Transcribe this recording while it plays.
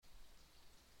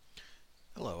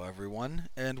Hello, everyone,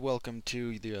 and welcome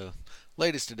to the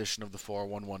latest edition of the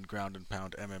 411 Ground and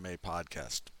Pound MMA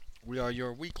podcast. We are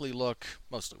your weekly look,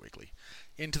 mostly weekly,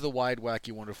 into the wide,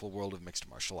 wacky, wonderful world of mixed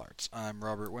martial arts. I'm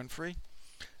Robert Winfrey,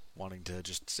 wanting to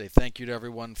just say thank you to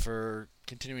everyone for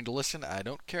continuing to listen. I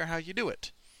don't care how you do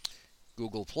it.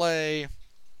 Google Play,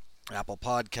 Apple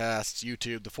Podcasts,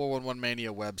 YouTube, the 411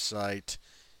 Mania website,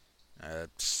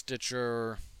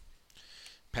 Stitcher,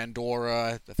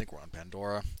 Pandora, I think we're on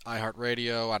Pandora,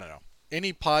 iHeartRadio, I don't know.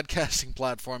 Any podcasting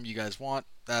platform you guys want,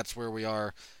 that's where we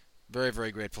are. Very,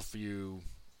 very grateful for your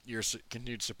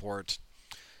continued support.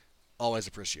 Always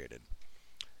appreciated.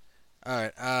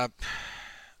 Alright, I'm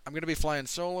going to be flying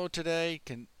solo today,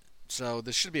 so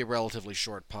this should be a relatively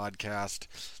short podcast.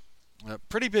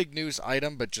 Pretty big news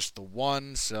item, but just the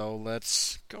one, so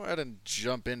let's go ahead and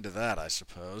jump into that, I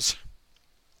suppose.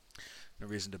 No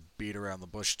reason to beat around the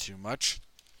bush too much.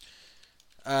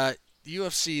 The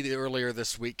UFC earlier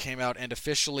this week came out and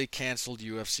officially canceled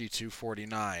UFC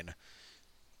 249.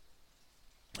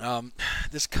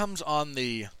 This comes on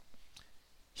the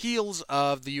heels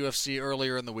of the UFC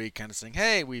earlier in the week kind of saying,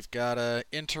 hey, I think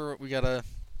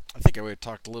I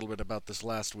talked a little bit about this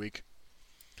last week.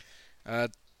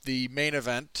 The main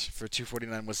event for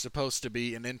 249 was supposed to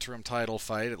be an interim title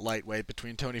fight at lightweight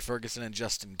between Tony Ferguson and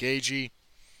Justin Gaethje.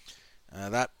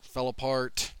 That fell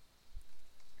apart.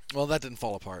 Well, that didn't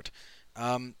fall apart.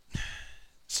 About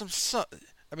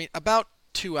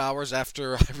 2 hours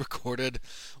after I recorded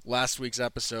last week's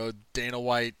episode, Dana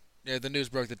White, the news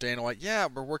broke that Dana White,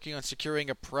 we're working on securing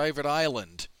a private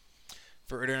island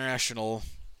for international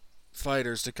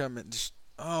fighters to come in.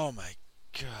 Oh my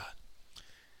God.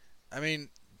 I mean,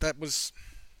 that was...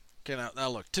 Now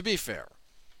look, to be fair,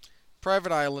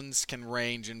 private islands can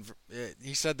range, and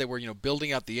he said they were,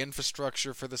 building out the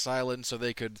infrastructure for this island so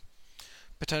they could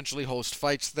potentially host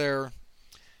fights there.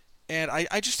 And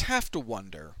I just have to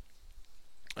wonder,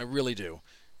 I really do,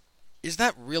 is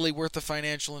that really worth the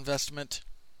financial investment?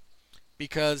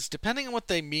 Because depending on what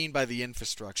they mean by the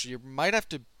infrastructure, you might have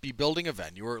to be building a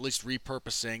venue, or at least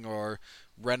repurposing or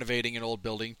renovating an old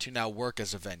building to now work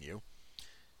as a venue.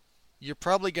 You're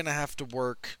probably going to have to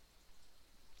work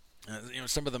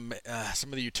some of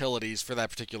the utilities for that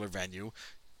particular venue.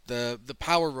 The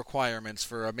power requirements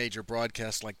for a major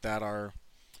broadcast like that are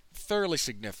fairly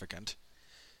significant.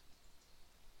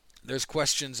 There's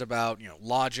questions about,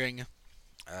 lodging.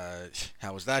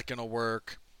 How is that going to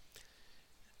work?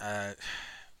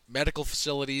 Medical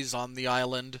facilities on the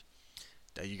island.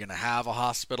 Are you going to have a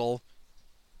hospital?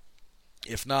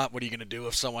 If not, what are you going to do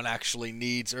if someone actually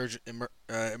needs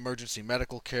emergency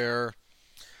medical care?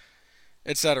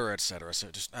 Etc., etc. So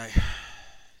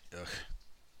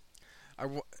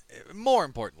more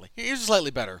importantly, here's a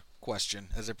slightly better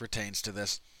question as it pertains to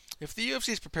this. If the UFC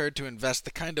is prepared to invest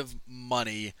the kind of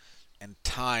money and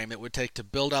time it would take to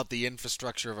build out the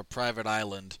infrastructure of a private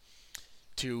island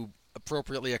to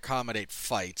appropriately accommodate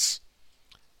fights,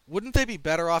 wouldn't they be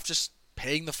better off just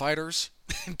paying the fighters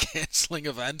and canceling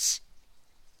events?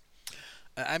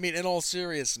 I mean, in all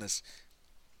seriousness,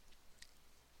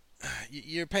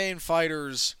 you're paying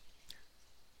fighters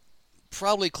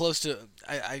probably close to...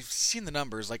 I've seen the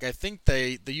numbers. Like, I think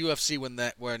the UFC,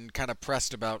 when kind of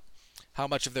pressed about how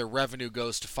much of their revenue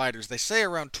goes to fighters, they say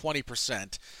around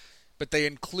 20%, but they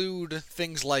include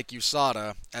things like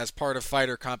USADA as part of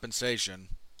fighter compensation,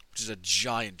 which is a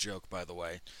giant joke, by the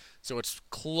way. So it's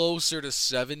closer to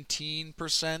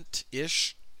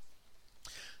 17%-ish.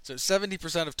 So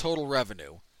 70% of total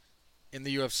revenue in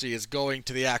the UFC is going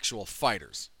to the actual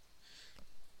fighters.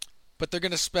 But they're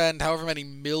going to spend however many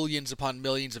millions upon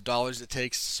millions of dollars it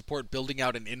takes to support building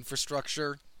out an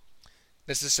infrastructure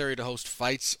necessary to host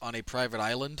fights on a private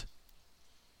island.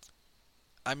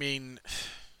 I mean,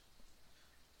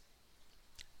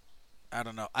 I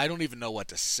don't know. I don't even know what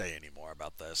to say anymore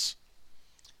about this.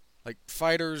 Like,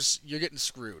 fighters, you're getting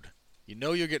screwed. You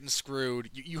know you're getting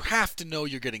screwed. You have to know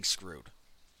you're getting screwed.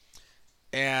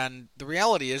 And the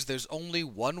reality is there's only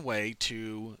one way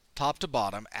to, top to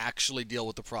bottom, actually deal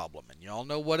with the problem. And you all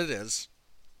know what it is.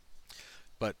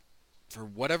 But for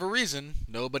whatever reason,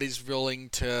 nobody's willing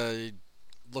to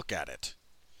look at it.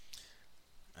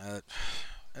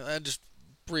 And just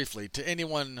briefly, to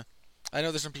anyone... I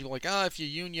know there's some people like, if you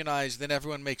unionize, then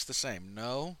everyone makes the same.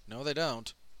 No, they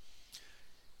don't.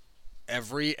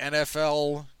 Every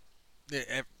NFL...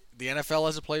 The NFL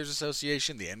has a Players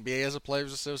Association. The NBA has a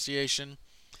Players Association.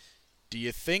 Do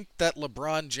you think that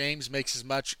LeBron James makes as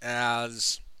much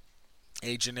as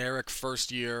a generic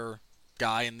first-year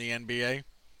guy in the NBA?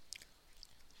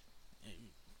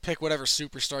 Pick whatever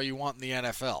superstar you want in the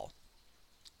NFL.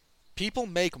 people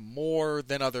make more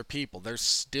than other people. There's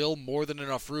still more than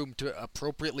enough room to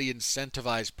appropriately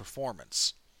incentivize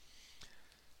performance.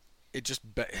 It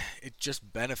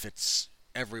just benefits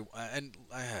everyone. And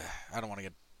I don't want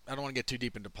to get too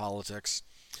deep into politics.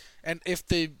 And if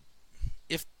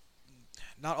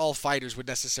not all fighters would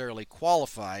necessarily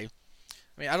qualify, I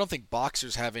mean, I don't think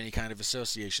boxers have any kind of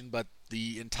association, but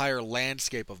the entire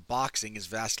landscape of boxing is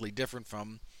vastly different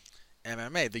from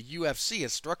MMA. The UFC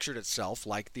has structured itself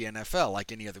like the NFL,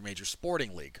 like any other major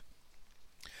sporting league.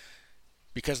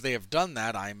 Because they have done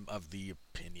that, I'm of the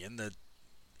opinion that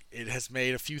it has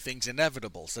made a few things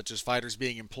inevitable, such as fighters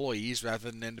being employees rather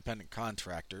than independent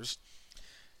contractors,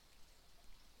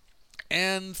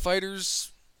 and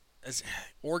fighters as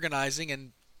organizing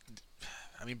and,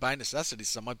 I mean, by necessity,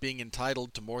 somewhat being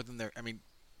entitled to more than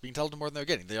they're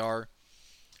getting. They are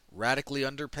radically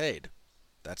underpaid.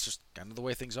 That's just kind of the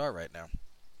way things are right now.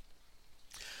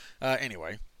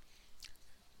 Anyway,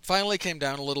 finally came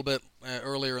down a little bit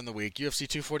earlier in the week. UFC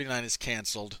 249 is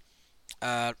canceled,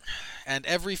 and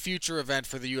every future event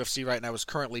for the UFC right now is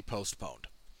currently postponed.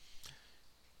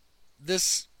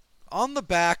 This on the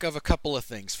back of a couple of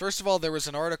things. First of all, there was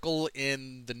an article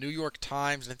in the New York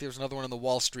Times, and I think there was another one in the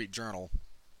Wall Street Journal,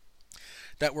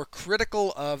 that were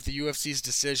critical of the UFC's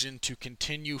decision to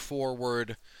continue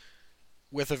forward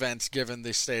with events given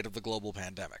the state of the global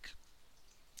pandemic.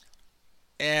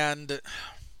 And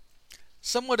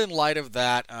somewhat in light of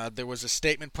that, there was a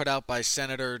statement put out by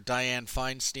Senator Dianne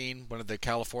Feinstein, one of the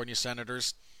California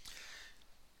senators,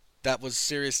 that was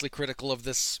seriously critical of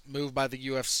this move by the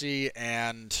UFC.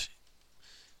 And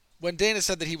when Dana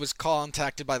said that he was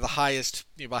contacted by the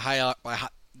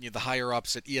the higher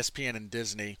ups at ESPN and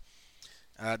Disney,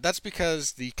 that's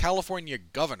because the California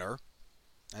governor,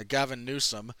 Gavin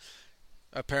Newsom,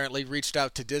 apparently reached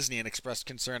out to Disney and expressed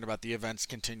concern about the events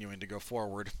continuing to go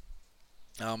forward.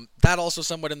 That also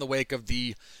somewhat in the wake of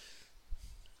the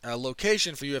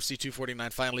location for UFC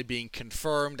 249 finally being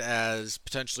confirmed as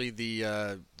potentially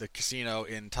the casino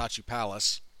in Tachi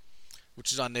Palace,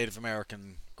 which is on Native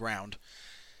American ground.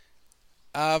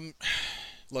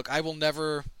 Look, I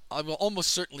will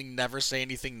almost certainly never say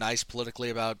anything nice politically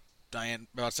about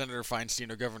Senator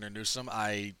Feinstein or Governor Newsom.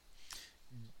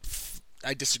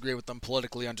 I disagree with them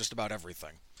politically on just about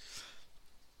everything.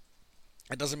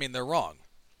 It doesn't mean they're wrong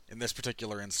in this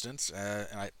particular instance,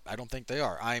 and I don't think they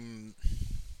are. I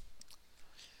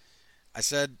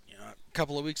said a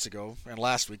couple of weeks ago and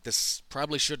last week this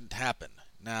probably shouldn't happen.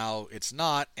 Now, it's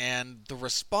not, and the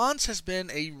response has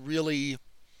been a really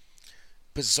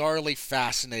bizarrely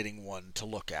fascinating one to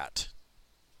look at.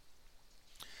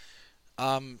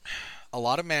 A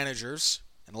lot of managers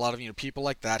and a lot of people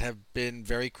like that have been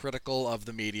very critical of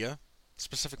the media,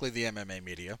 specifically the MMA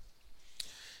media,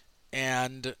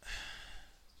 and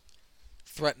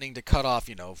threatening to cut off,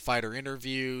 fighter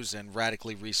interviews and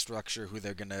radically restructure who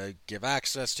they're going to give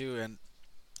access to. And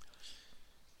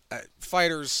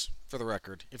fighters, for the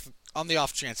record, if on the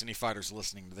off chance any fighters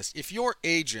listening to this, if your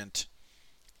agent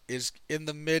is in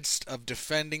the midst of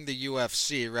defending the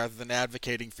UFC rather than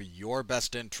advocating for your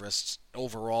best interests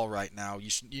overall right now, you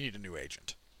need a new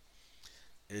agent.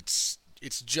 It's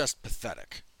just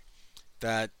pathetic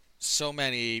that so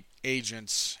many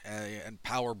agents and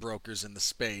power brokers in the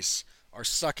space are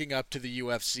sucking up to the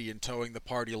UFC and towing the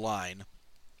party line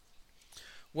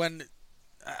when,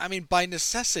 I mean, by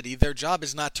necessity, their job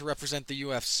is not to represent the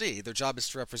UFC. Their job is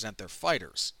to represent their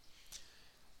fighters.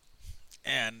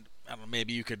 And I don't know,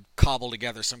 maybe you could cobble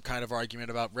together some kind of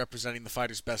argument about representing the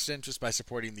fighter's best interest by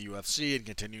supporting the UFC and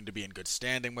continuing to be in good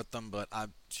standing with them, but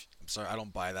I'm sorry, I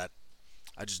don't buy that.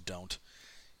 I just don't.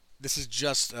 This is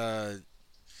just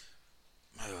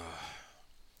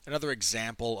another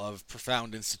example of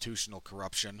profound institutional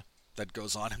corruption that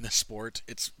goes on in this sport.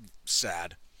 It's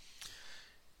sad.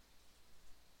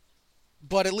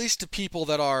 But at least to people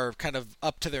that are kind of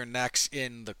up to their necks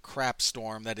in the crap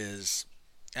storm that is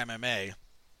MMA,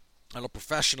 on a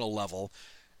professional level,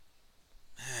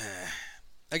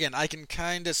 again, I can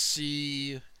kind of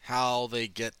see how they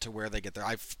get to where they get there.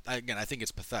 I think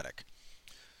it's pathetic.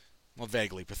 Well,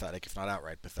 vaguely pathetic, if not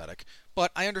outright pathetic.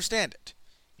 But I understand it.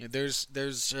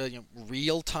 There's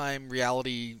real-time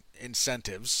reality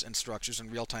incentives and structures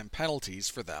and real-time penalties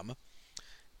for them,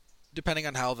 depending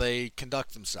on how they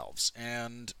conduct themselves.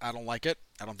 And I don't like it.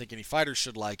 I don't think any fighters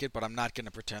should like it, but I'm not going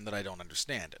to pretend that I don't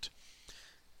understand it.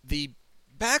 The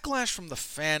backlash from the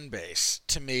fan base,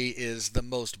 to me, is the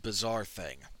most bizarre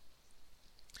thing.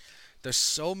 There's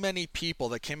so many people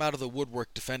that came out of the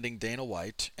woodwork defending Dana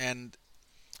White, and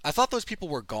I thought those people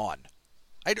were gone.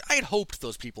 I'd hoped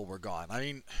those people were gone. I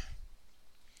mean,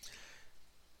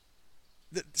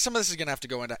 some of this is going to have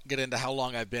to get into how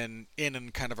long I've been in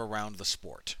and kind of around the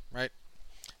sport, right?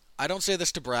 I don't say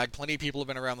this to brag. Plenty of people have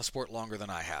been around the sport longer than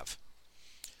I have.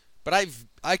 But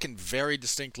I can very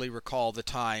distinctly recall the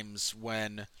times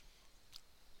when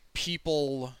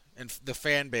people and the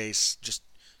fan base just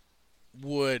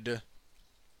would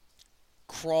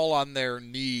crawl on their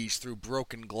knees through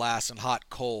broken glass and hot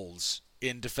coals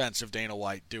in defense of Dana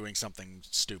White doing something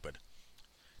stupid.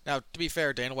 Now, to be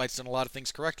fair, Dana White's done a lot of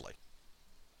things correctly.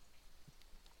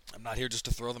 I'm not here just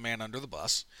to throw the man under the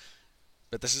bus,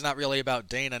 but this is not really about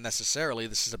Dana necessarily.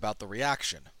 This is about the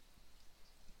reaction.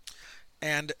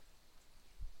 And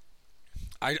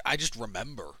I just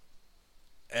remember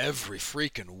every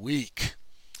freaking week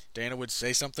Dana would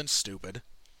say something stupid,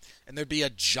 and there'd be a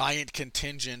giant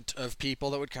contingent of people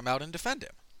that would come out and defend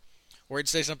him. Or he'd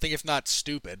say something, if not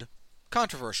stupid,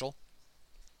 controversial.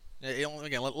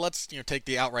 Again, let's take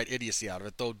the outright idiocy out of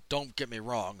it, though don't get me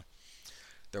wrong.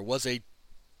 There was a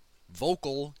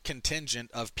vocal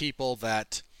contingent of people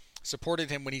that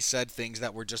supported him when he said things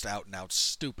that were just out and out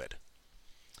stupid.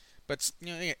 But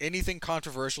anything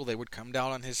controversial, they would come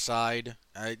down on his side.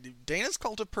 Dana's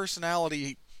cult of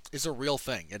personality is a real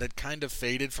thing. It had kind of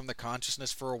faded from the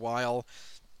consciousness for a while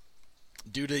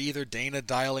due to either Dana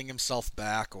dialing himself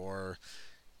back or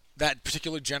that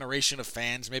particular generation of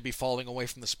fans maybe falling away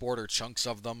from the sport, or chunks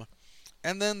of them.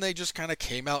 And then they just kind of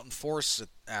came out in force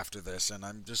after this, and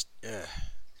I'm just...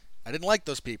 I didn't like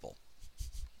those people.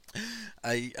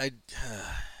 I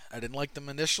didn't like them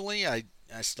initially. I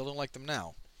still don't like them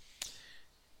now.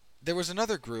 There was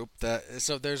another group that...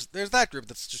 So there's that group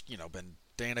that's just, been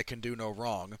Dana can do no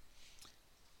wrong.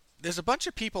 There's a bunch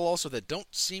of people also that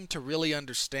don't seem to really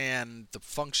understand the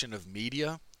function of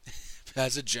media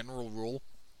as a general rule.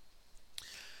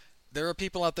 There are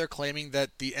people out there claiming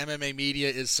that the MMA media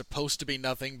is supposed to be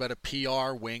nothing but a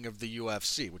PR wing of the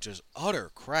UFC, which is utter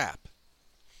crap.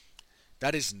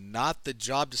 That is not the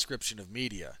job description of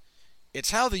media.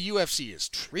 It's how the UFC has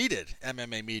treated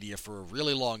MMA media for a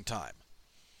really long time.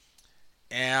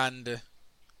 And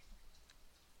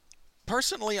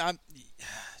personally, I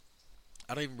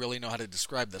don't even really know how to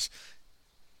describe this.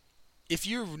 If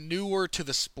you're newer to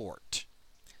the sport,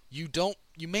 you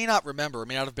may not remember,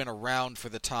 may not have been around for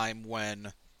the time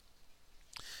when,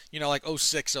 like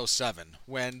 06, 07,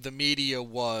 when the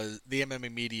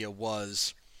MMA media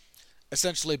was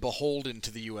essentially beholden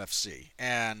to the UFC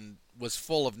and was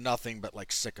full of nothing but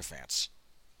like sycophants.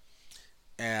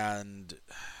 And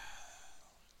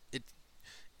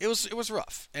it was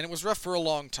rough, and it was rough for a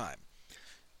long time.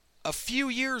 A few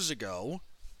years ago,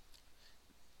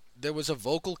 there was a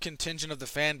vocal contingent of the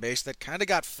fan base that kind of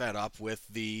got fed up with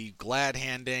the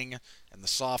glad-handing and the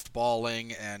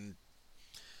softballing and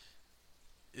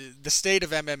the state of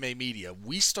MMA media.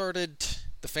 We started,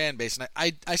 the fan base, and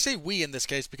I say we in this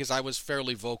case because I was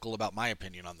fairly vocal about my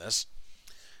opinion on this.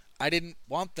 I didn't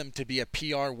want them to be a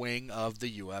PR wing of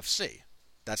the UFC.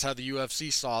 That's how the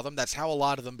UFC saw them. That's how a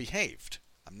lot of them behaved.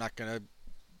 I'm not gonna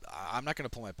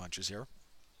pull my punches here.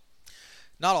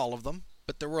 Not all of them,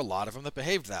 but there were a lot of them that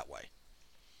behaved that way.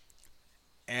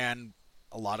 And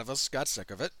a lot of us got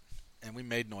sick of it, and we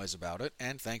made noise about it,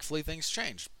 and thankfully things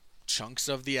changed. Chunks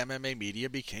of the MMA media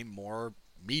became more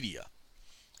media.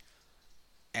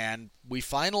 And we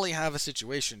finally have a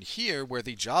situation here where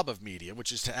the job of media,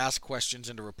 which is to ask questions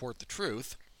and to report the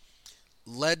truth,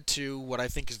 led to what I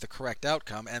think is the correct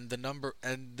outcome, and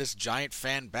this giant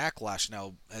fan backlash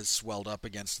now has swelled up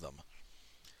against them.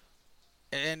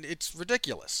 And it's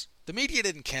ridiculous. The media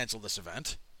didn't cancel this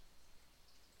event.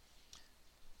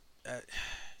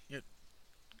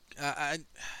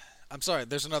 I'm sorry,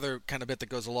 there's another kind of bit that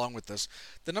goes along with this.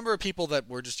 The number of people that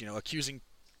were just, accusing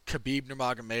Khabib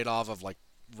Nurmagomedov of,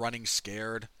 running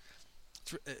scared,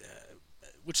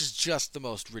 which is just the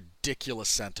most ridiculous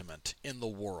sentiment in the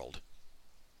world.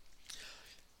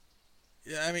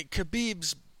 I mean,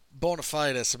 Khabib's bona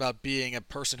fides about being a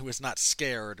person who is not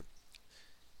scared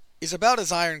is about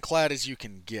as ironclad as you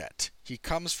can get. He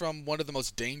comes from one of the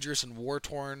most dangerous and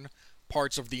war-torn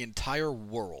parts of the entire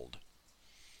world.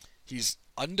 He's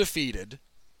undefeated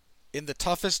in the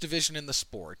toughest division in the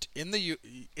sport, in the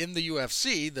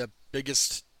UFC, the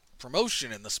biggest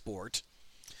promotion in the sport,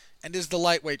 and is the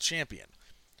lightweight champion.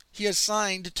 He has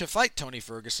signed to fight Tony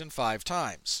Ferguson 5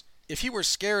 times. If he were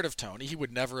scared of Tony, he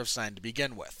would never have signed to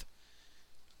begin with.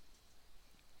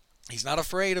 He's not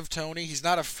afraid of Tony. He's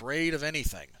not afraid of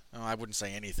anything. Oh, I wouldn't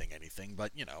say anything,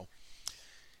 but,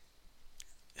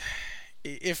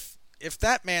 if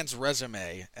that man's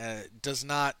resume does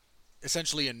not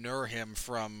essentially inure him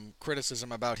from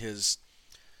criticism about his,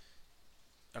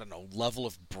 level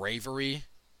of bravery,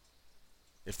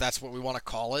 if that's what we want to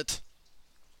call it,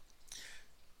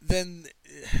 then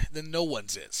no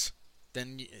one's is.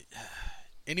 Then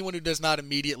anyone who does not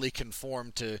immediately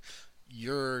conform to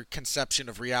your conception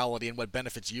of reality and what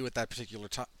benefits you at that particular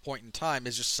point in time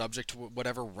is just subject to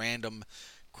whatever random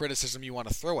criticism you want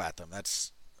to throw at them.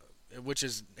 Which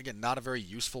is, again, not a very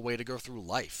useful way to go through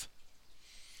life.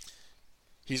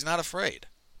 He's not afraid.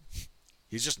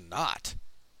 He's just not.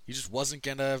 He just wasn't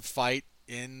going to fight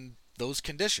in those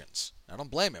conditions. I don't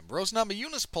blame him. Rose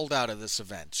Namajunas pulled out of this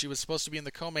event. She was supposed to be in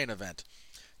the co-main event.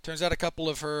 Turns out a couple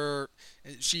of her...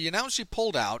 She announced she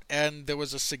pulled out, and there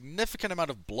was a significant amount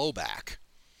of blowback.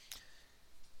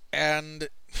 And...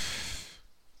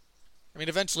 I mean,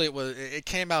 eventually it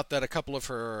came out that a couple of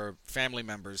her family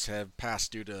members have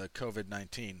passed due to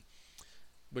COVID-19,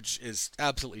 which is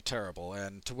absolutely terrible.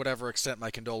 And to whatever extent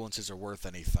my condolences are worth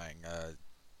anything,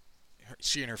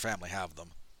 she and her family have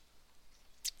them.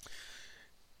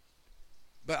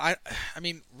 But I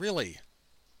mean, really,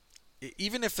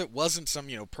 even if it wasn't some,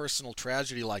 personal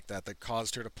tragedy like that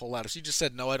caused her to pull out, if she just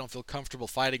said, no, I don't feel comfortable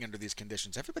fighting under these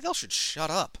conditions, everybody else should shut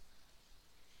up.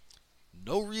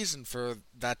 No reason for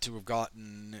that to have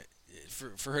gotten,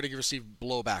 for her to receive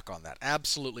blowback on that.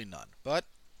 Absolutely none. But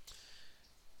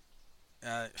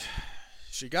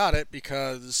she got it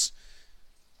because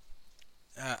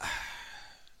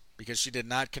she did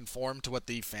not conform to what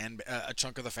a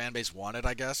chunk of the fan base wanted,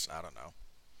 I guess. I don't know.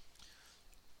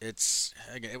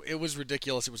 It was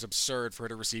ridiculous. It was absurd for her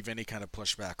to receive any kind of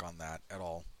pushback on that at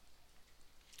all.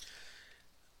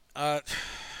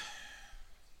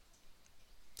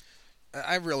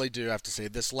 I really do have to say,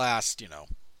 the last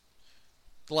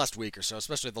week or so,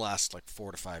 especially the last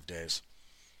 4 to 5 days,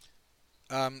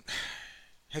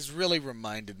 has really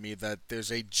reminded me that there's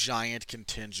a giant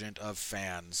contingent of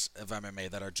fans of MMA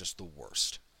that are just the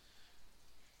worst.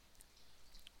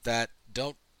 That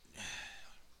don't...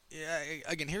 Yeah,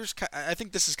 again, I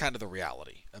think this is kind of the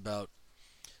reality about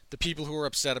the people who are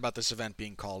upset about this event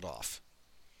being called off.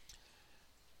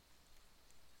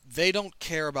 They don't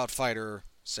care about fighter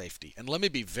safety. And let me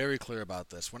be very clear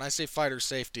about this. When I say fighter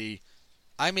safety,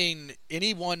 I mean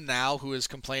anyone now who is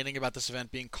complaining about this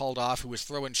event being called off, who is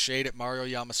throwing shade at Mario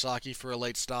Yamasaki for a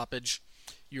late stoppage,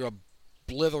 you're a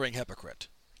blithering hypocrite.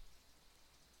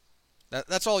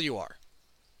 That's all you are.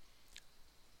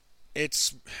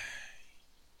 If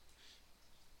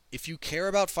you care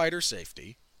about fighter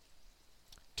safety,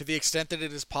 to the extent that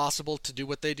it is possible to do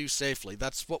what they do safely,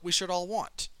 that's what we should all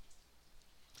want.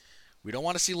 We don't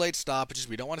want to see late stoppages.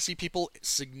 We don't want to see people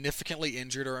significantly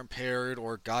injured or impaired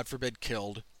or, God forbid,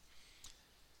 killed.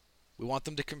 We want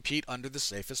them to compete under the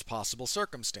safest possible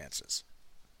circumstances.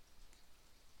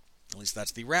 At least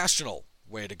that's the rational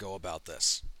way to go about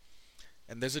this.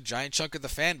 And there's a giant chunk of the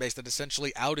fan base that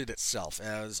essentially outed itself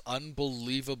as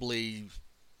unbelievably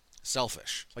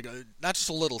selfish. Not just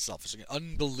a little selfish,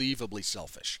 unbelievably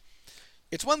selfish.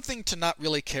 It's one thing to not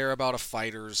really care about a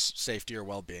fighter's safety or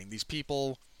well-being. These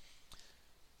people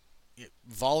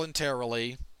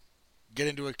voluntarily get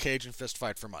into a cage and fist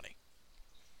fight for money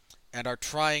and are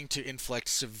trying to inflict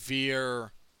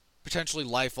severe, potentially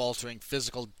life-altering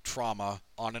physical trauma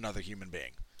on another human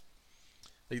being.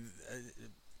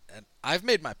 And I've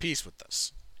made my peace with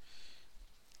this.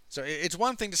 So it's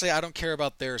one thing to say, I don't care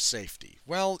about their safety.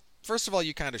 Well, first of all,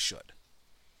 you kind of should.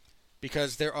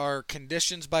 Because there are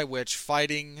conditions by which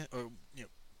fighting, or,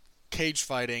 cage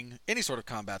fighting, any sort of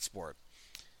combat sport,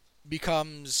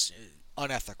 becomes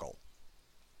unethical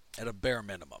at a bare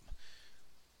minimum.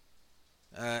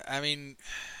 I mean,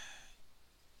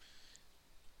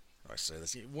 how do I say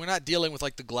this? We're not dealing with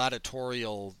the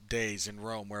gladiatorial days in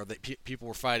Rome where people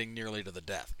were fighting nearly to the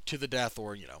death,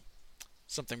 or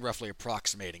something roughly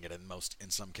approximating it in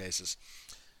some cases.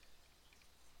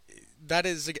 That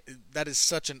is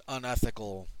such an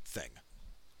unethical thing,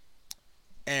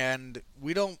 and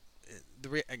we don't.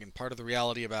 Again, part of the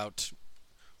reality about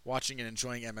watching and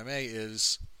enjoying MMA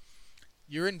is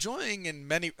you're enjoying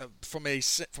from a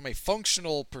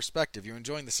functional perspective. You're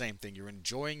enjoying the same thing. You're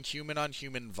enjoying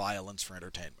human-on-human violence for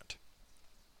entertainment.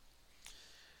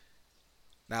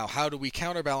 Now, how do we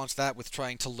counterbalance that with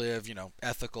trying to live,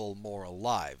 ethical, moral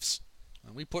lives?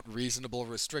 And we put reasonable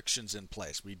restrictions in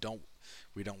place. We don't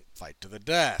fight to the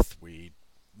death. We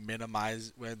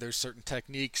minimize where there's certain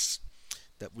techniques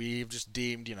that we've just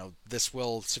deemed, this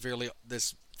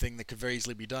thing that could very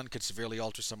easily be done could severely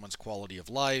alter someone's quality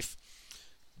of life.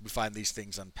 We find these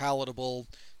things unpalatable.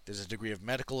 There's a degree of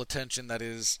medical attention that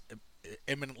is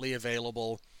imminently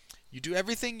available. You do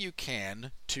everything you can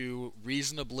to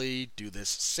reasonably do this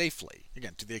safely,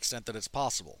 again, to the extent that it's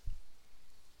possible.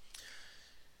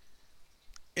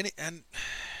 And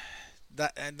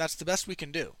that's the best we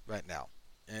can do right now.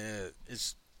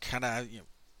 Is kind of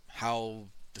how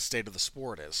the state of the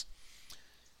sport is.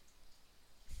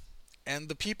 And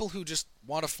the people who just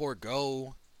want to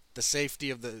forego the safety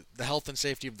of the health and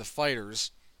safety of the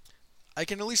fighters, I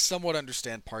can at least somewhat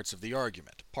understand parts of the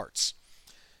argument. Parts.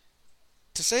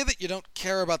 To say that you don't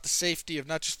care about the safety of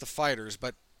not just the fighters,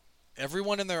 but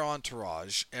everyone in their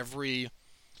entourage, every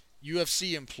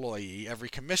UFC employee, every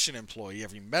commission employee,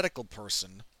 every medical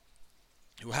person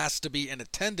who has to be in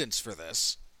attendance for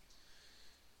this,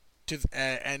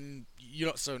 and you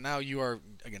don't. So now you are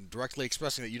again directly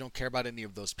expressing that you don't care about any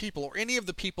of those people, or any of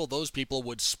the people those people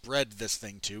would spread this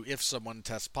thing to if someone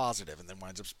tests positive and then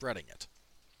winds up spreading it.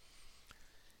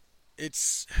 It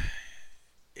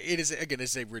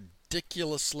is a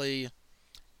ridiculously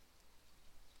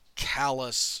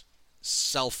callous,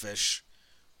 selfish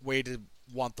way to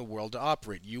want the world to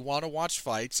operate. You want to watch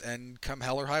fights, and come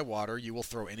hell or high water, you will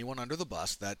throw anyone under the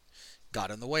bus that got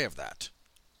in the way of that.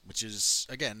 Which is,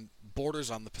 again, borders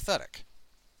on the pathetic.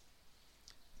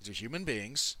 These are human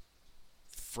beings,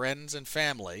 friends and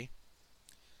family,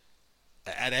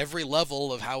 at every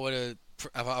level of how a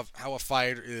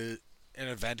fight, an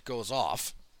event goes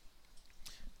off.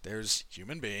 There's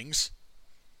human beings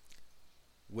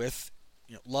with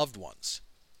loved ones.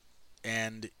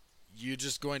 And you're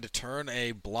just going to turn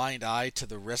a blind eye to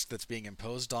the risk that's being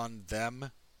imposed on them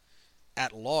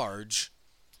at large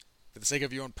for the sake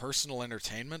of your own personal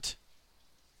entertainment?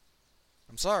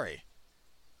 I'm sorry.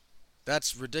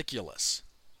 That's ridiculous.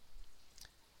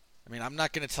 I mean, I'm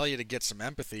not going to tell you to get some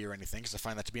empathy or anything, because I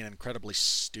find that to be an incredibly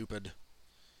stupid,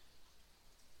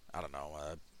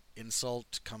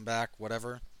 insult, comeback,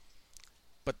 whatever.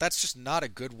 But that's just not a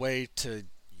good way to,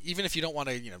 even if you don't want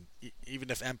to, even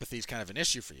if empathy is kind of an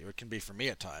issue for you, it can be for me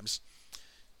at times,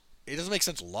 it doesn't make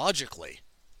sense logically.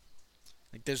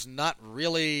 Like, there's not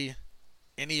really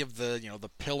any of the the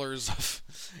pillars of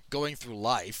going through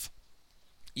life,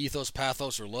 ethos,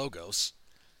 pathos, or logos,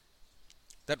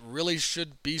 that really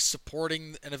should be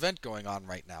supporting an event going on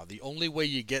right now. The only way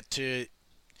you get to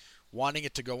wanting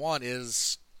it to go on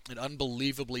is an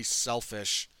unbelievably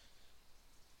selfish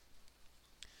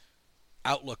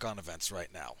outlook on events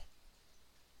right now.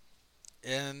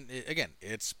 And again,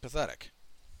 it's pathetic.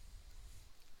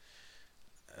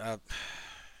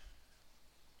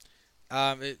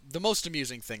 The most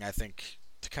amusing thing, I think,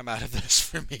 to come out of this,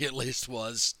 for me at least,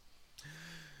 was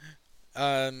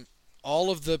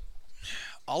all of the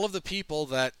people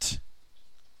that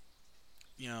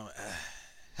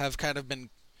have kind of been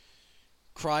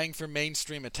crying for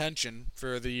mainstream attention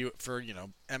for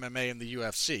MMA and the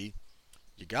UFC.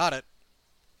 You got it.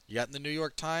 You got in the New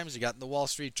York Times, you got in the Wall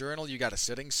Street Journal, you got a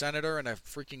sitting senator and a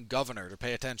freaking governor to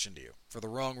pay attention to you for the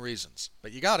wrong reasons.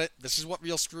 But you got it. This is what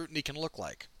real scrutiny can look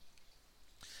like.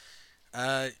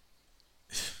 I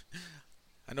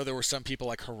know there were some people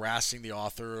like harassing the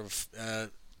authors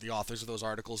of those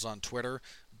articles on Twitter.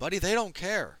 Buddy, they don't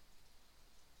care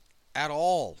at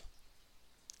all.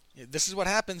 This is what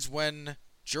happens when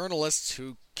journalists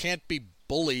who can't be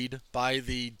bullied by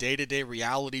the day-to-day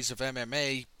realities of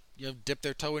MMA dip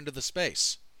their toe into the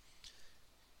space.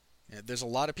 There's a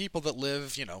lot of people that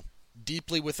live,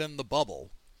 deeply within the bubble,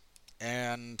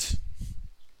 and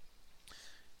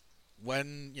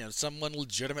when someone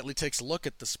legitimately takes a look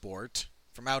at the sport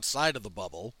from outside of the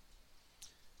bubble,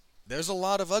 there's a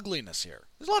lot of ugliness here.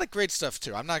 There's a lot of great stuff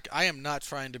too. I am not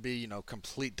trying to be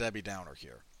complete Debbie Downer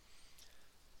here,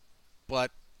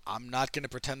 but I'm not going to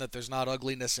pretend that there's not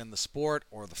ugliness in the sport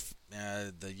or the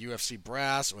UFC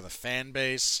brass or the fan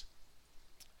base,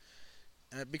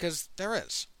 because there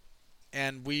is,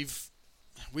 and we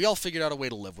all figured out a way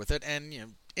to live with it.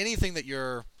 And anything that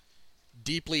you're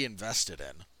deeply invested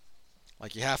in,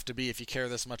 like you have to be if you care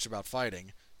this much about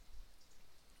fighting,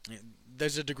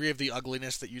 there's a degree of the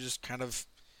ugliness that you just kind of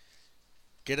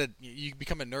you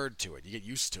become a nerd to it. You get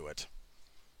used to it.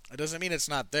 It doesn't mean it's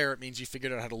not there. It means you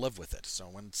figured out how to live with it. So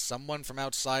when someone from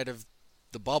outside of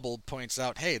the bubble points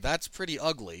out, hey, that's pretty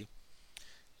ugly,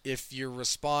 if your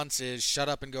response is, shut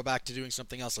up and go back to doing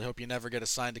something else, I hope you never get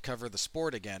assigned to cover the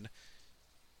sport again,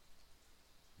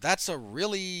 that's a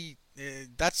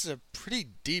pretty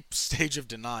deep stage of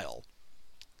denial.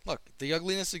 Look, the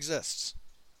ugliness exists.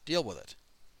 Deal with it.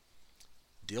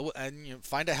 And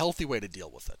find a healthy way to deal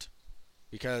with it.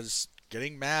 Because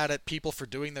getting mad at people for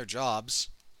doing their jobs,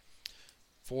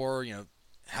 for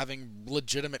having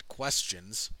legitimate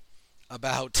questions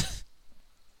about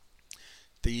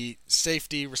the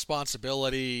safety,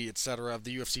 responsibility, etc. of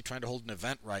the UFC trying to hold an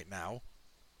event right now,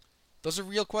 those are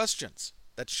real questions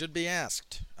that should be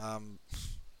asked.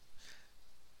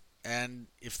 And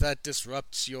if that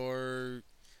disrupts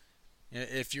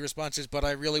if your response is, but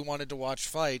I really wanted to watch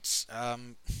fights,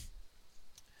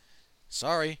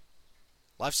 Sorry,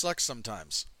 life sucks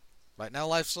sometimes. Right now,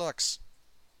 life sucks.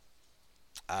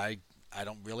 I I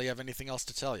don't really have anything else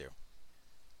to tell you.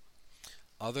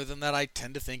 Other than that, I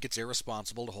tend to think it's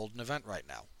irresponsible to hold an event right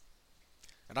now.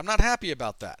 And I'm not happy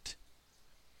about that.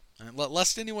 And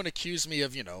lest anyone accuse me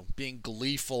of, being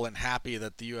gleeful and happy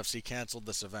that the UFC canceled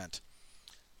this event.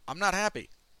 I'm not happy.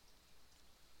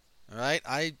 Alright?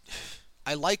 I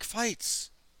like fights.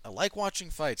 I like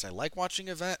watching fights. I like watching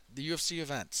the UFC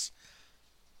events.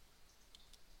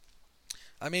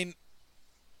 I mean,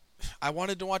 I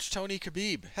wanted to watch Tony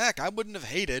Khabib. Heck, I wouldn't have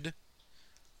hated,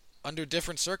 under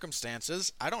different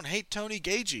circumstances. I don't hate Tony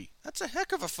Gagey. That's a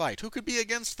heck of a fight. Who could be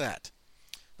against that?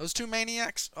 Those two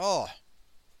maniacs? Oh.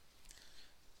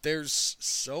 There's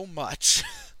so much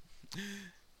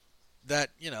that,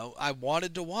 I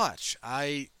wanted to watch.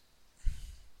 I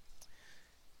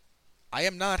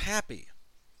am not happy.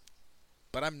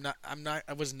 But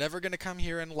I was never going to come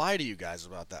here and lie to you guys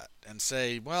about that and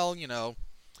say, well,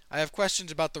 I have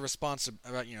questions about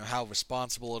how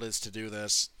responsible it is to do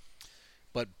this,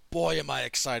 but boy am I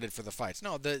excited for the fights.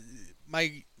 No,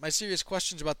 my serious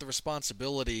questions about the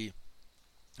responsibility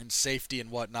and safety and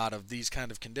whatnot of these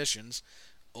kind of conditions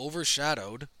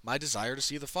overshadowed my desire to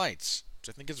see the fights, which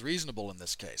I think is reasonable in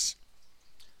this case.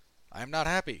 I am not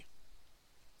happy.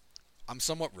 I'm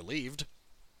somewhat relieved.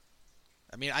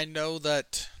 I mean, I know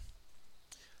that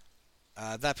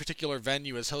that particular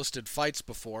venue has hosted fights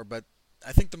before, but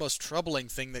I think the most troubling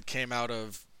thing that came out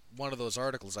of one of those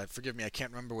articles, forgive me, I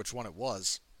can't remember which one it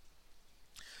was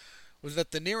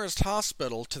that the nearest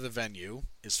hospital to the venue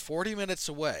is 40 minutes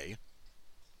away,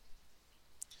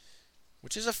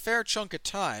 which is a fair chunk of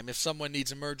time if someone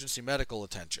needs emergency medical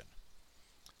attention.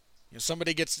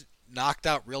 Somebody gets knocked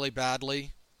out really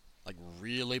badly, and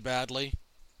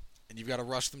you've got to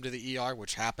rush them to the ER,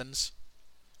 which happens.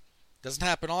 Doesn't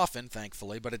happen often,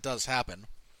 thankfully, but it does happen.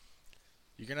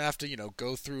 You're going to have to,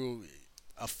 go through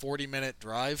a 40-minute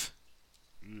drive.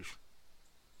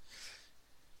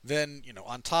 Then,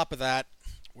 on top of that,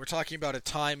 we're talking about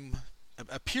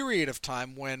a period of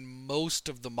time when most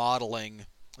of the modeling,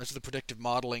 most of the predictive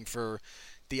modeling for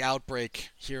the outbreak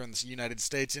here in the United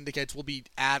States indicates we'll be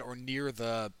at or near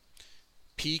the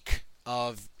peak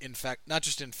of not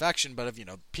just infection, but of,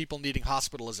 people needing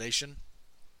hospitalization.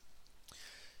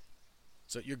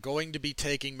 So you're going to be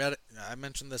taking I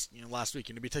mentioned this, last week.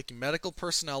 You're going to be taking medical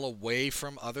personnel away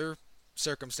from other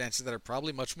circumstances that are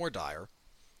probably much more dire.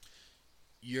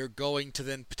 You're going to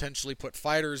then potentially put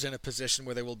fighters in a position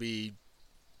where they will be,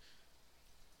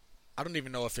 I don't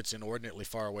even know if it's inordinately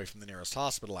far away from the nearest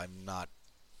hospital. I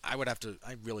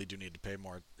really do need to pay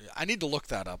more. I need to look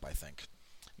that up, I think.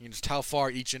 Just how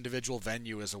far each individual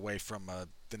venue is away from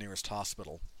the nearest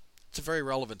hospital. It's a very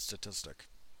relevant statistic.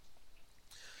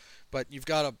 But you've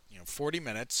got 40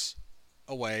 minutes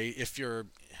away, if you're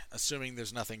assuming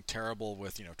there's nothing terrible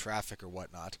with traffic or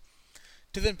whatnot,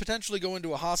 to then potentially go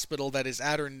into a hospital that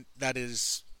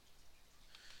is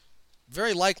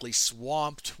very likely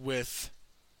swamped with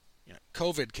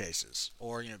COVID cases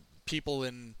or people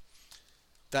in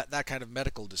that kind of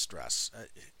medical distress.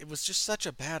 It was just such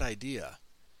a bad idea.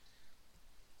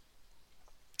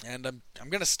 And I'm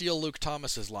going to steal Luke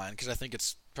Thomas's line because I think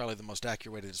it's probably the most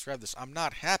accurate way to describe this. I'm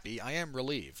not happy. I am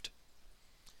relieved.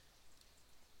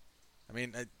 I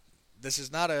mean, this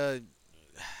is not it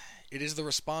is the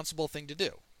responsible thing to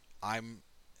do. I'm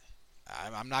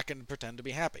not going to pretend to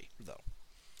be happy though,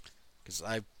 because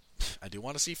I do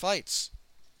want to see fights.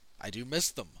 I do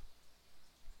miss them.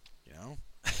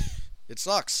 It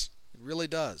sucks. It really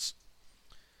does.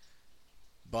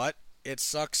 But it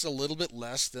sucks a little bit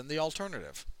less than the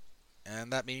alternative.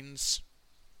 And that means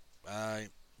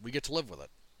we get to live with it.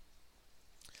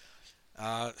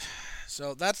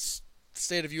 So that's the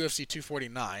state of UFC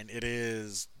 249. It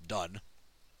is done.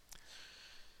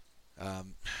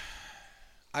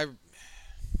 I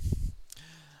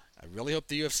really hope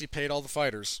the UFC paid all the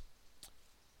fighters.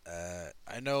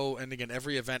 I know, and again,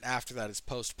 every event after that is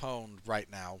postponed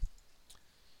right now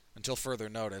until further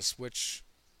notice, which...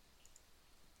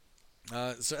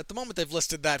 so at the moment they've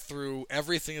listed that through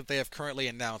everything that they have currently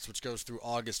announced, which goes through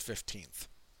August 15th.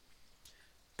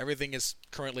 Everything is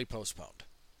currently postponed.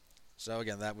 So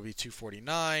again, that would be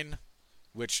 249,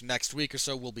 which next week or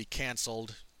so will be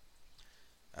canceled.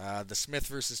 The Smith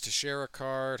versus Teixeira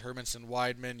card, Hermanson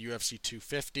Weidman, UFC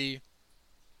 250,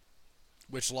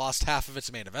 which lost half of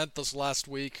its main event this last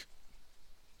week.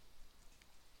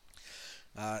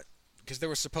 Because there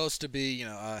was supposed to be,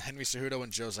 Henry Cejudo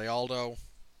and Jose Aldo.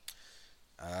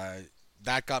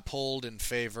 That got pulled in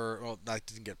favor... Well, that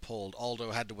didn't get pulled.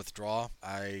 Aldo had to withdraw.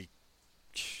 I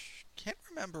can't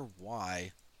remember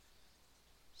why.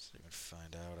 So you can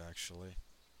find out actually.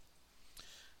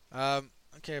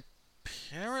 Okay.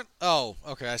 Oh,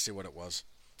 okay. I see what it was.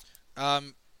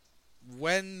 Um,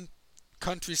 when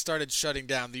countries started shutting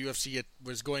down, the UFC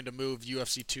was going to move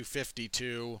UFC 250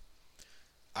 to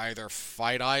either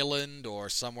Fight Island or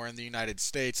somewhere in the United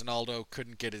States, and Aldo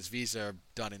couldn't get his visa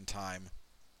done in time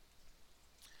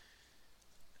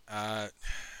uh,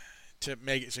 to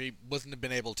make it, so he wouldn't have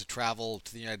been able to travel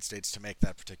to the United States to make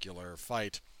that particular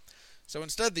fight. So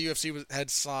instead, the UFC had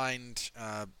signed,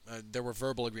 there were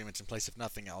verbal agreements in place, if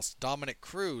nothing else. Dominic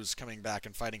Cruz coming back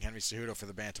and fighting Henry Cejudo for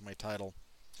the bantamweight title.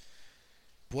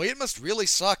 Boy, it must really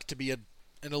suck to be an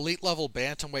elite-level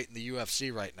bantamweight in the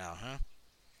UFC right now, huh?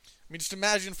 I mean, just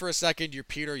imagine for a second you're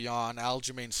Peter Yan,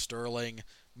 Aljamain Sterling,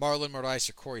 Marlon Moraes,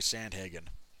 or Corey Sandhagen.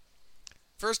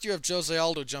 First, you have Jose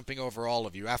Aldo jumping over all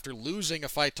of you after losing a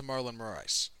fight to Marlon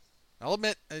Moraes. I'll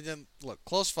admit, look,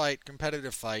 close fight,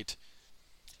 competitive fight.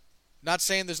 Not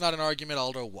saying there's not an argument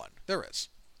Aldo won. There is.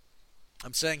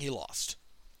 I'm saying he lost.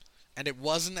 And it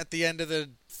wasn't at the end of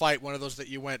the fight one of those that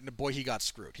you went, and boy, he got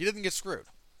screwed. He didn't get screwed.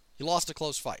 He lost a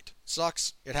close fight.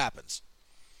 Sucks. It happens.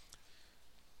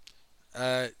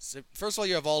 So first of all,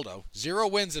 you have Aldo. 0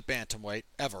 wins at bantamweight,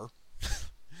 ever.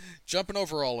 Jumping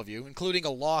over all of you, including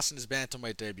a loss in his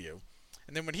bantamweight debut.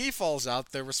 And then when he falls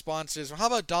out, their response is, well, how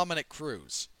about Dominic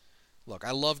Cruz? Look,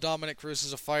 I love Dominic Cruz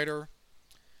as a fighter,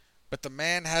 but the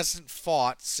man hasn't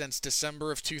fought since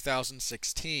December of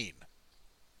 2016.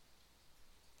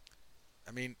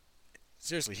 I mean,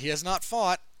 seriously, he has not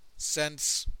fought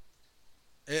since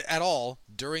at all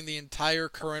during the entire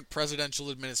current presidential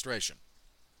administration.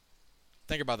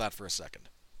 Think about that for a second.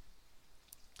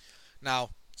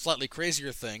 Now, slightly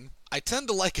crazier thing, I tend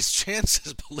to like his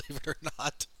chances, believe it or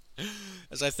not,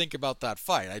 as I think about that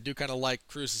fight. I do kind of like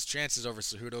Cruz's chances over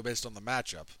Cejudo based on the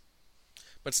matchup.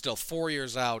 But still, 4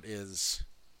 years out is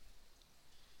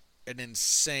an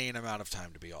insane amount of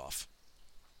time to be off.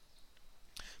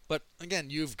 But again,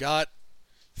 you've got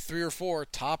 3 or 4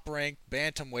 top-ranked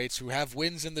bantamweights who have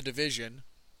wins in the division.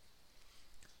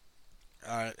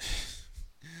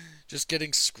 Just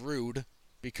getting screwed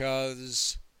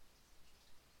because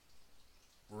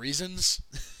reasons.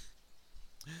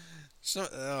 So,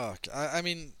 I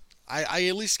mean, I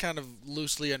at least kind of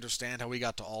loosely understand how we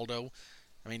got to Aldo.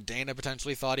 I mean, Dana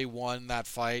potentially thought he won that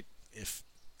fight, if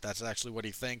that's actually what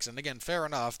he thinks. And again, fair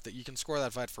enough that you can score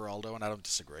that fight for Aldo, and I don't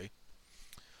disagree.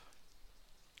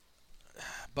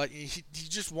 But he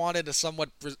just wanted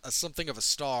something of a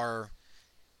star,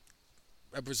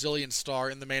 a Brazilian star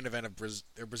in the main event of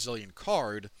a Brazilian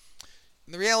card.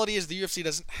 And the reality is the UFC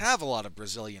doesn't have a lot of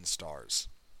Brazilian stars.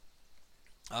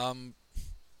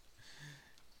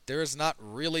 There has not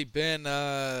really been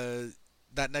that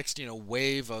next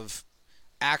wave of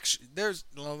action.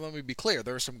 Let me be clear,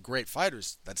 there are some great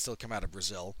fighters that still come out of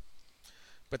Brazil,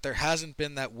 but there hasn't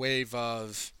been that wave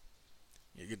of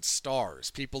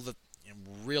stars, people that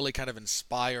really kind of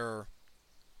inspire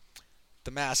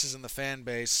the masses and the fan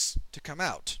base to come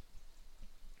out.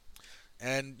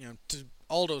 And to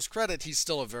Aldo's credit, he's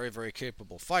still a very, very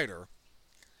capable fighter.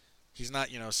 He's not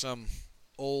some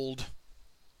old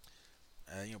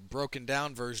broken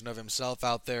down version of himself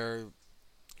out there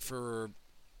for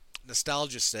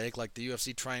nostalgia's sake, like the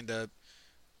UFC trying to,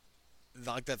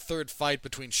 like that third fight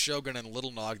between Shogun and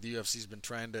Little Nog, the UFC's been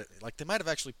trying to, like, they might have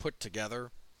actually put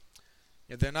together.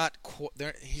 They're not,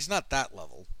 he's not that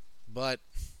level, but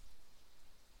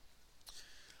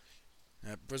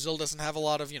Brazil doesn't have a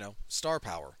lot of, star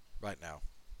power right now.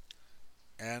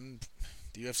 And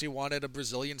the UFC wanted a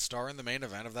Brazilian star in the main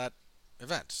event of that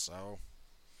event, so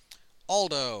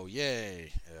Aldo,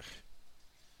 yay. Ugh.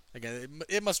 Again,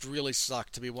 it must really suck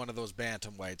to be one of those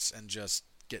bantamweights and just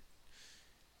get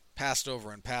passed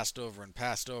over and passed over and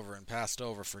passed over and passed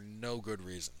over for no good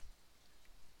reason.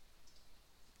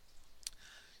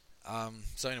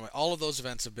 So anyway, all of those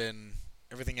events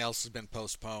everything else has been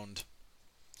postponed.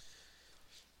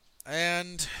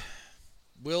 And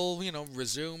we'll,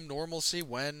 resume normalcy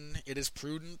when it is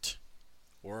prudent,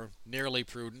 or nearly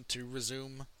prudent, to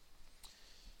resume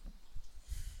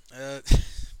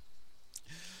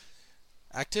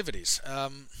activities.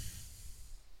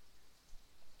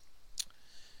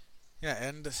 Yeah,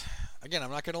 and again,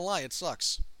 I'm not going to lie, it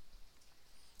sucks.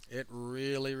 It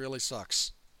really, really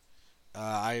sucks.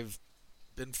 I've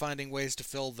been finding ways to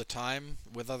fill the time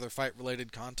with other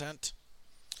fight-related content,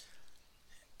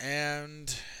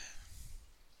 and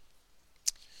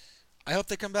I hope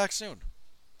they come back soon.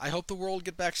 I hope the world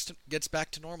gets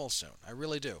back to normal soon. I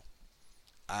really do.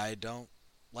 I don't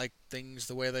like things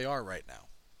the way they are right now.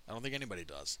 I don't think anybody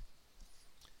does.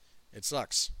 It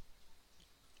sucks.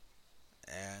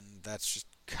 And that's just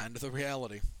kind of the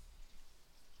reality.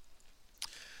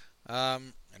 I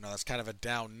know that's kind of a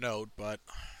down note, but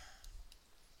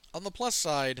on the plus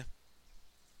side,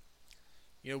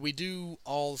 we do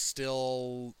all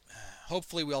still.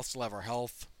 Hopefully, we all still have our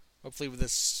health. Hopefully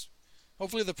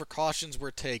the precautions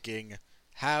we're taking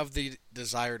have the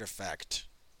desired effect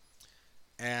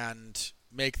and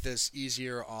make this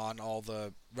easier on all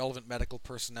the relevant medical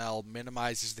personnel,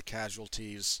 minimizes the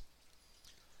casualties,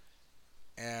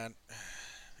 and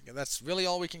that's really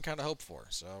all we can kind of hope for.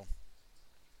 So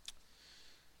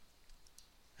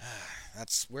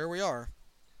that's where we are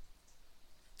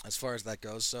as far as that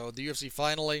goes. So the UFC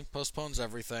finally postpones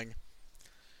everything.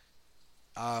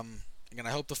 Again,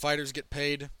 I hope the fighters get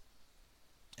paid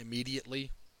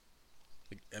immediately.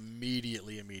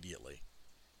 Immediately.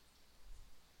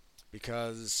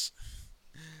 Because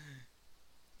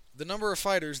the number of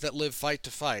fighters that live fight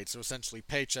to fight, so essentially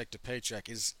paycheck to paycheck,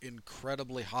 is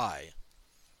incredibly high.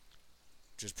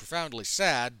 Which is profoundly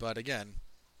sad, but again,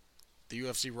 the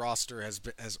UFC roster has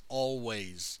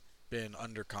always been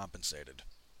undercompensated.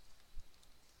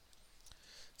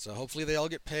 So hopefully they all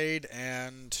get paid,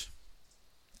 and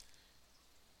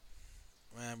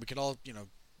we can all,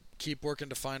 keep working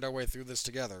to find our way through this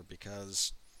together,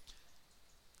 because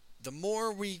the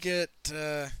more we get,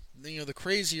 the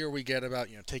crazier we get about,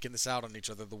 taking this out on each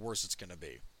other, the worse it's going to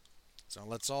be. So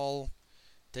let's all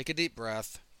take a deep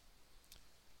breath.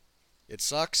 It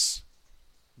sucks,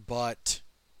 but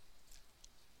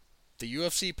the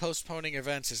UFC postponing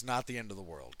events is not the end of the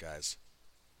world, guys.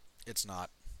 It's not.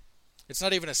 It's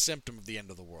not even a symptom of the end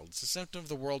of the world. It's a symptom of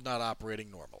the world not operating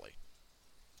normally.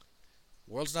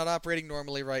 The world's not operating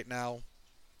normally right now.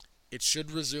 It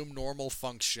should resume normal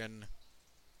function.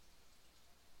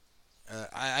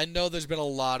 I know there's been a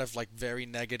lot of very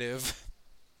negative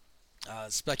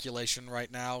speculation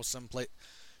right now. Some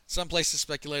places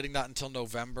speculating not until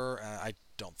November. I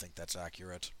don't think that's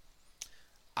accurate.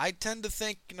 I tend to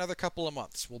think another couple of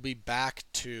months we'll be back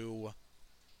to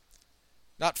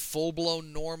not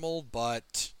full-blown normal,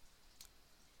 but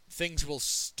things will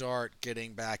start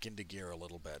getting back into gear a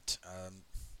little bit.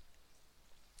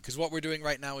 Because what we're doing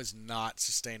right now is not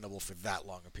sustainable for that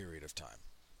long a period of time.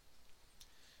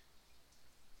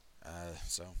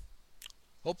 So,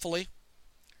 hopefully,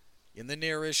 in the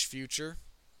nearish future,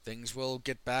 things will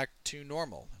get back to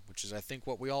normal, which is, I think,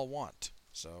 what we all want.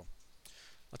 So,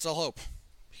 let's all hope,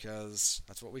 because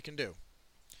that's what we can do.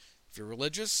 If you're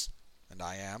religious, and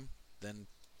I am, then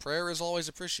prayer is always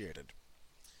appreciated.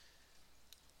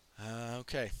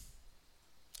 Okay.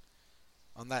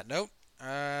 On that note,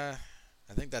 I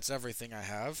think that's everything I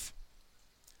have.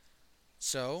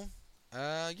 So,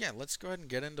 let's go ahead and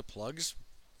get into plugs.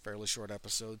 Fairly short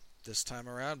episode this time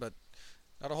around, but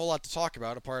not a whole lot to talk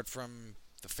about apart from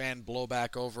the fan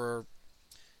blowback over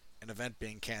an event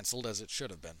being canceled, as it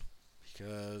should have been.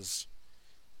 Because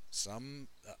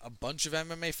a bunch of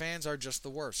MMA fans are just the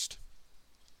worst.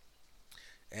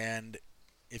 And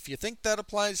if you think that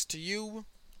applies to you,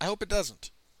 I hope it doesn't.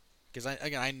 Because,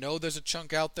 I know there's a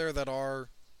chunk out there that are,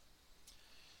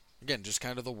 again, just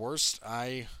kind of the worst.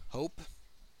 I hope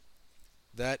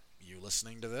that you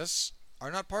listening to this are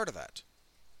not part of that.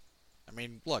 I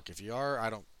mean, look, if you are,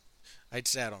 I'd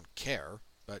say I don't care,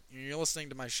 but you're listening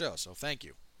to my show, so thank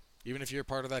you. Even if you're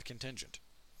part of that contingent.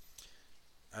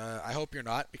 I hope you're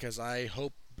not, because I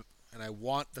hope and I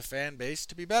want the fan base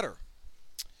to be better.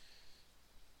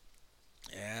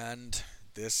 And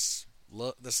this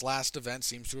last event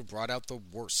seems to have brought out the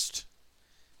worst.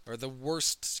 Or the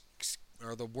worst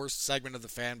segment of the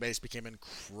fan base became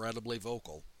incredibly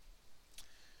vocal.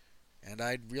 And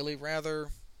I'd really rather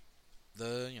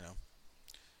the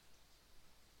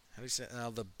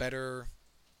better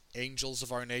angels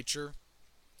of our nature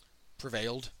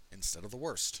prevailed instead of the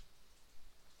worst.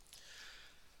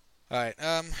 Alright,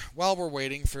 while we're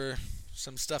waiting for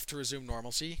some stuff to resume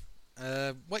normalcy,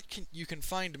 you can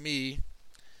find me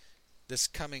this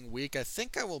coming week. I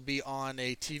think I will be on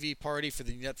a TV party for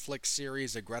the Netflix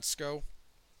series Agretzko.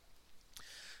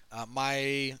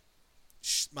 My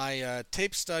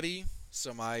tape study,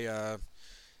 so my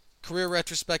career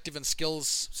retrospective and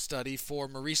skills study for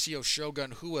Mauricio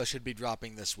Shogun Hua should be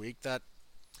dropping this week. That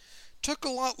took a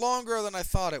lot longer than I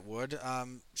thought it would.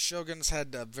 Shogun's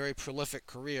had a very prolific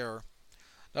career,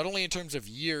 not only in terms of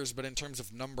years, but in terms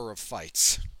of number of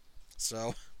fights.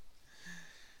 So,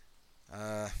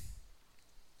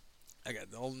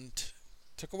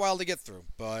 took a while to get through,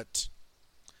 but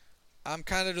I'm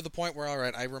kind of to the point where,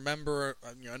 alright, I remember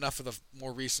enough of the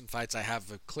more recent fights. I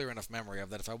have a clear enough memory of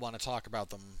that if I want to talk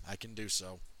about them, I can do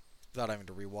so without having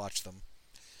to rewatch them.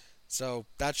 So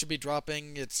that should be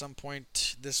dropping at some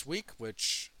point this week,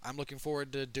 which I'm looking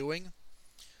forward to doing.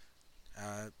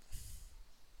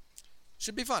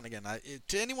 should be fun. Again,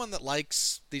 to anyone that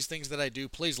likes these things that I do,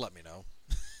 please let me know.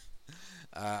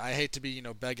 I hate to be,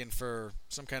 begging for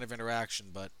some kind of interaction,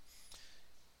 but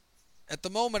at the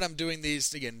moment I'm doing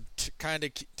these, again, to kind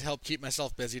of to help keep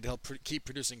myself busy, to help keep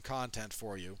producing content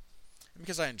for you,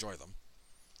 because I enjoy them.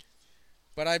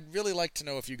 But I'd really like to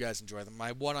know if you guys enjoy them.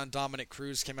 My one on Dominic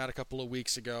Cruz came out a couple of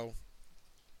weeks ago,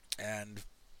 and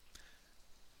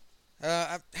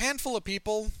a handful of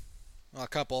people, well, a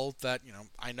couple that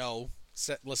I know,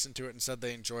 listened to it and said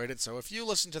they enjoyed it. So if you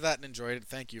listened to that and enjoyed it,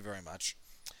 thank you very much.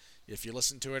 If you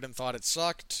listened to it and thought it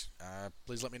sucked,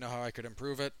 please let me know how I could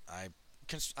improve it.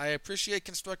 I appreciate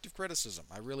constructive criticism.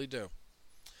 I really do.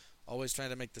 Always trying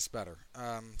to make this better.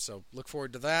 So look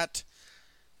forward to that.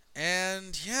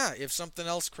 And yeah, if something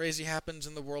else crazy happens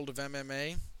in the world of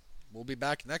MMA, we'll be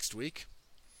back next week.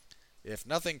 If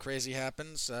nothing crazy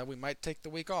happens, we might take the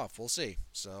week off. We'll see.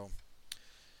 So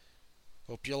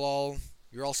hope you're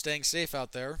all staying safe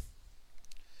out there.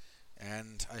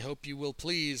 And I hope you will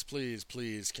please, please,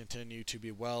 please continue to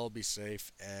be well, be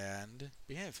safe, and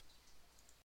behave.